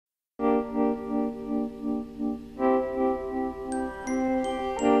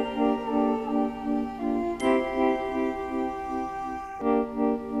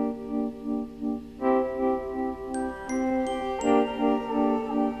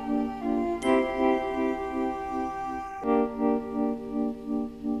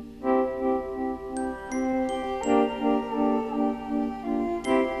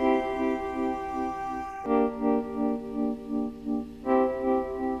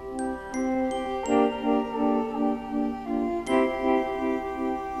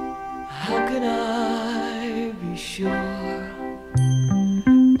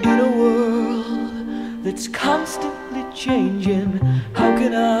that's constantly changing. How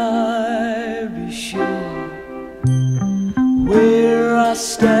can I be sure where I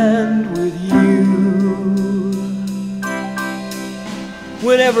stand with you?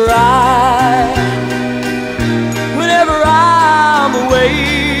 Whenever I'm away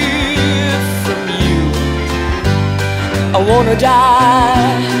from you, I wanna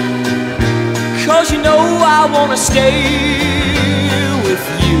die, 'cause you know I wanna stay with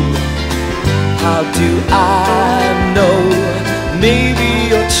you. How do I know? Maybe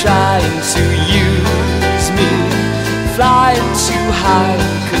you're trying to use me, flying too high,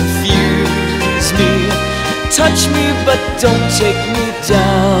 confuse me. Touch me but don't take me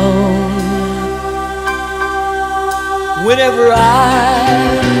down. Whenever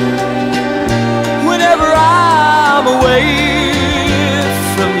I'm away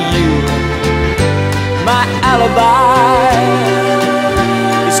from you, my alibi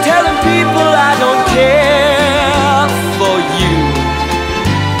is telling people I don't care for you.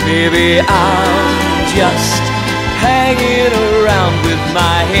 Maybe I'm just hanging around with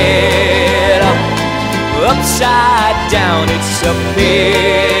my head up, upside down. It's a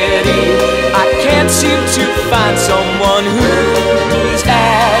pity I can't seem to find someone who's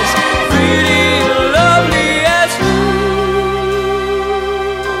as pretty and lovely as you.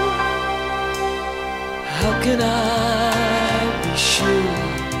 How can I be sure?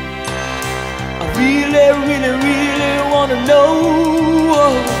 I really, really, really wanna know.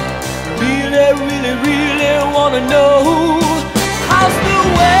 Really, really, really wanna know. How's the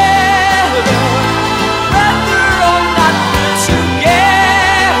weather? Whether or not we're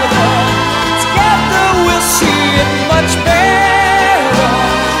together, together we'll see it much better.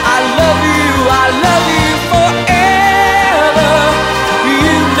 I love you forever.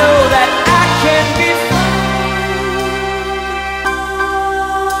 You know that I can be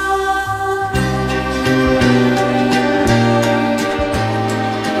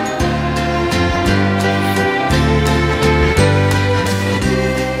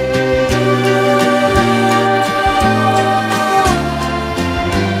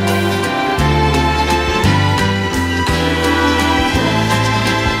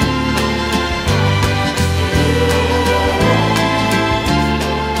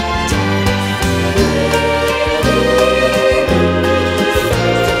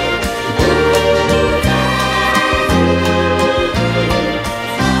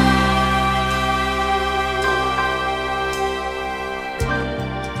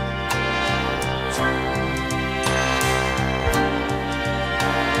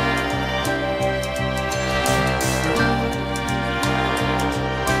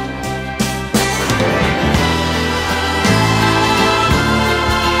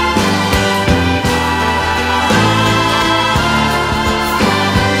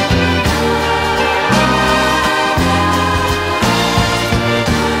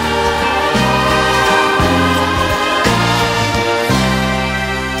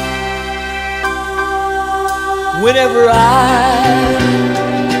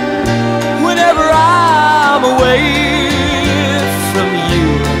Whenever I'm away from you,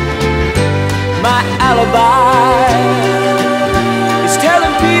 my alibi is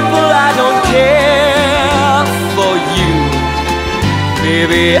telling people I don't care for you.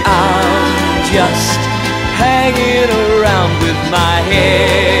 Maybe I'm just hanging around with my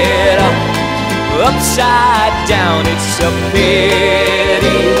head up, upside down. It's a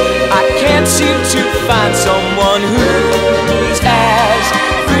pity I can't seem to find someone who's as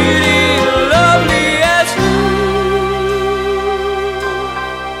pretty and lovely as you.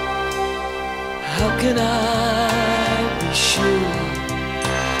 How can I be sure?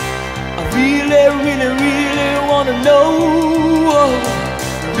 I really, really, really wanna know.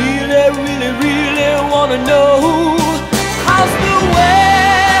 Really, really, really wanna know. How's the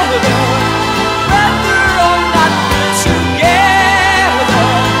weather? Whether or not we're together,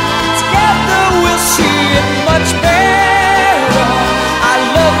 together we'll see it much better. I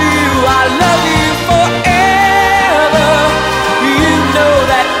love you forever. You know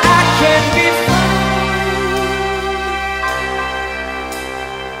that I can be found.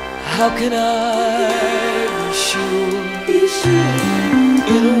 How can I be sure?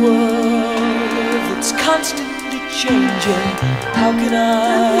 In a world that's constantly changing, how can I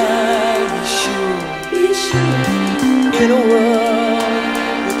be sure? In a world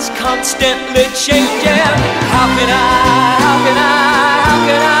that's constantly changing, how can I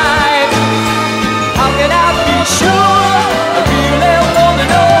be sure? I really wanna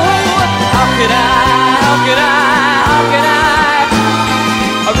know. How can I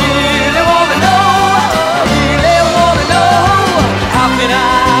really wanna know. I really wanna know. How can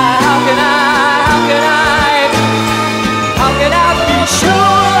I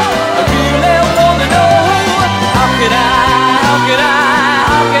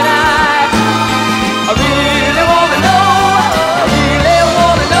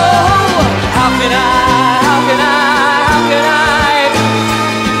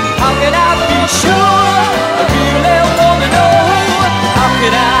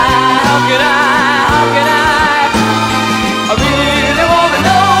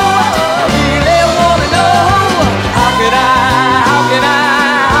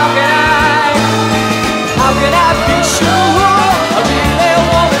sure.